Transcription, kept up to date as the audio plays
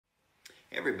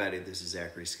Hey everybody, this is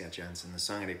Zachary Scot, the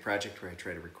Song a Day Project, where I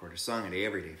try to record a song a day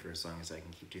every day for as long as I can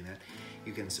keep doing that.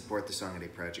 You can support the Song a Day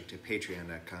Project at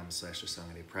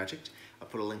patreon.com/thesongadayproject. I'll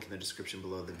put a link in the description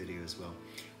below the video as well.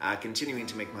 Continuing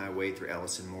to make my way through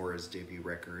Allison Moore's debut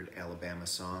record, Alabama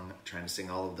Song. Trying to sing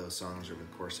all of those songs over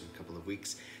the course of a couple of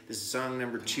weeks. This is song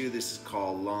number 2. This is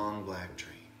called Long Black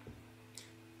Train.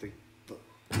 3, 4.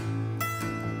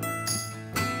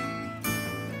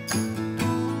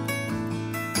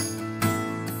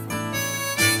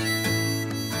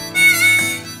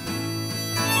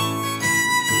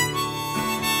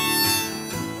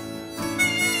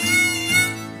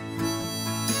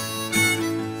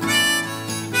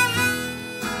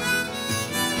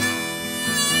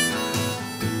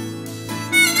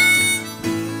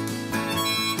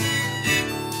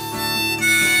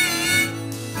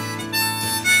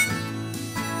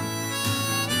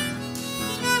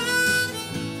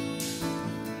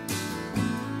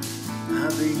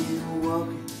 I've been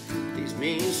walking these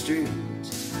main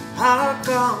streets, hard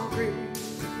concrete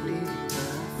beneath my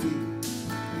feet.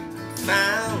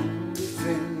 Found a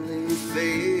friendly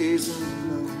face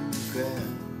among the crowd.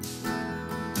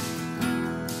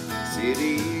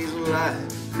 City's like a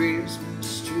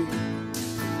Christmas tree,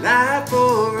 light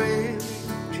for every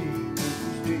dream,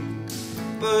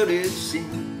 but it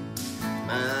seems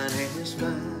mine has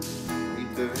finally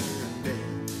burned.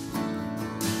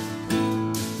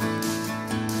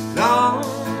 Long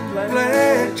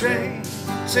black train,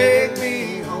 take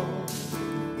me home.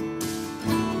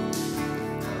 I'm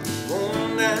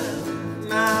worn down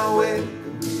my way,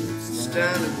 it's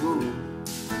time to go.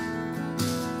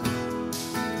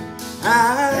 I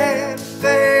had to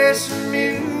face some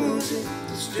music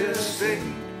that's just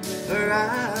ain't where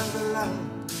I belong.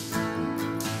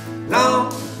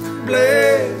 Long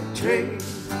black train,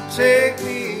 take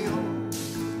me home.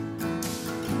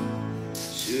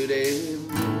 Should have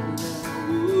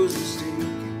was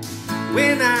mistaken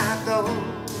when I thought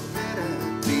that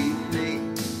I'd be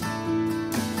naked,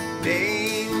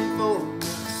 paying for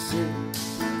myself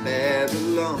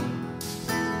Babylon.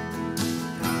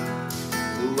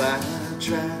 Though I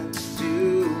tried to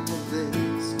do my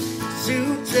best,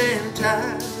 suits and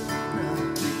ties,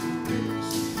 not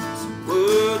depressed. Some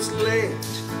words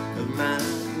left of my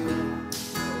own,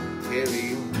 I'll carry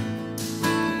on.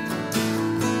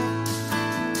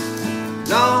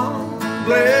 Long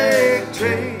black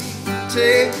train,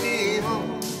 take me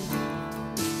home.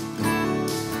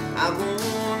 I've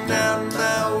worn down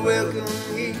my welcome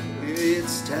here,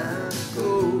 it's time to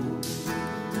go.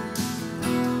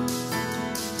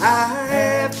 I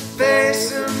have to face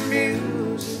some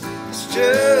music, it's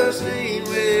just ain't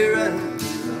where I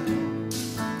belong.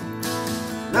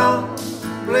 Long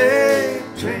black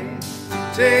train,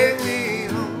 take me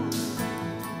home.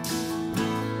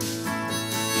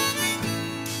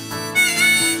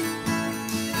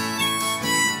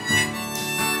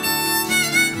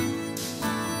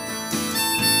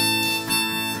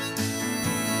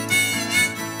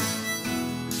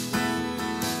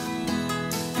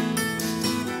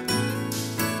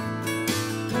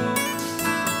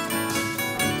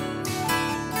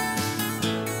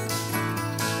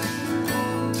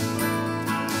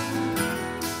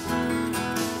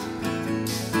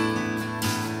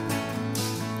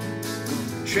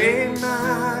 Trade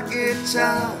my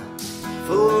guitar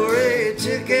for a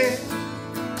ticket,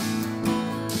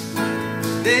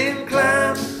 then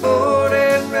climb aboard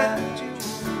and ride you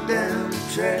down the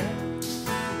track.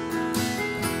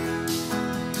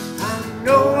 I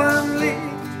know I'm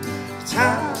late, it's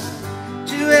hard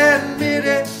to admit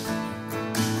it.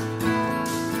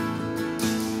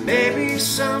 Maybe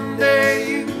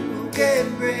someday you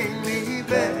can bring me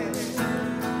back.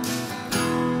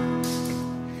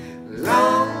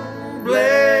 Long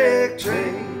black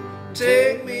train,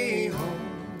 take me home.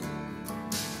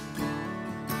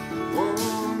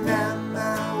 Worn down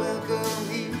my welcome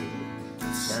here,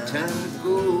 it's time to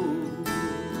go.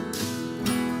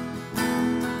 I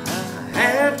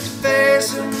have to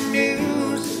face some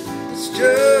music that's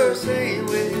just ain't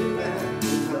where I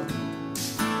belong.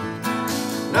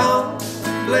 Long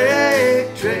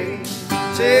black train,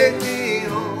 take me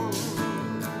home.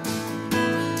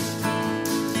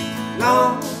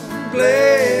 Long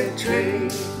black train,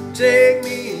 take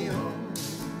me home.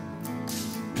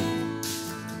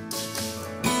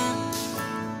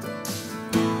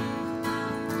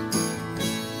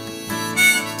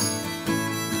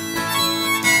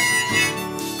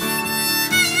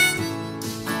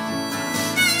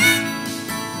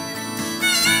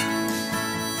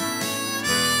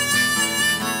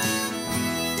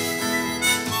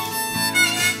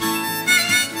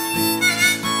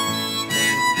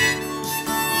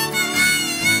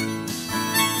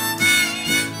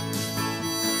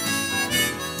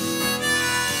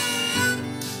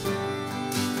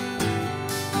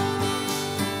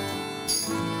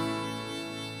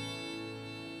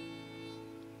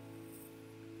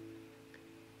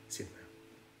 See you.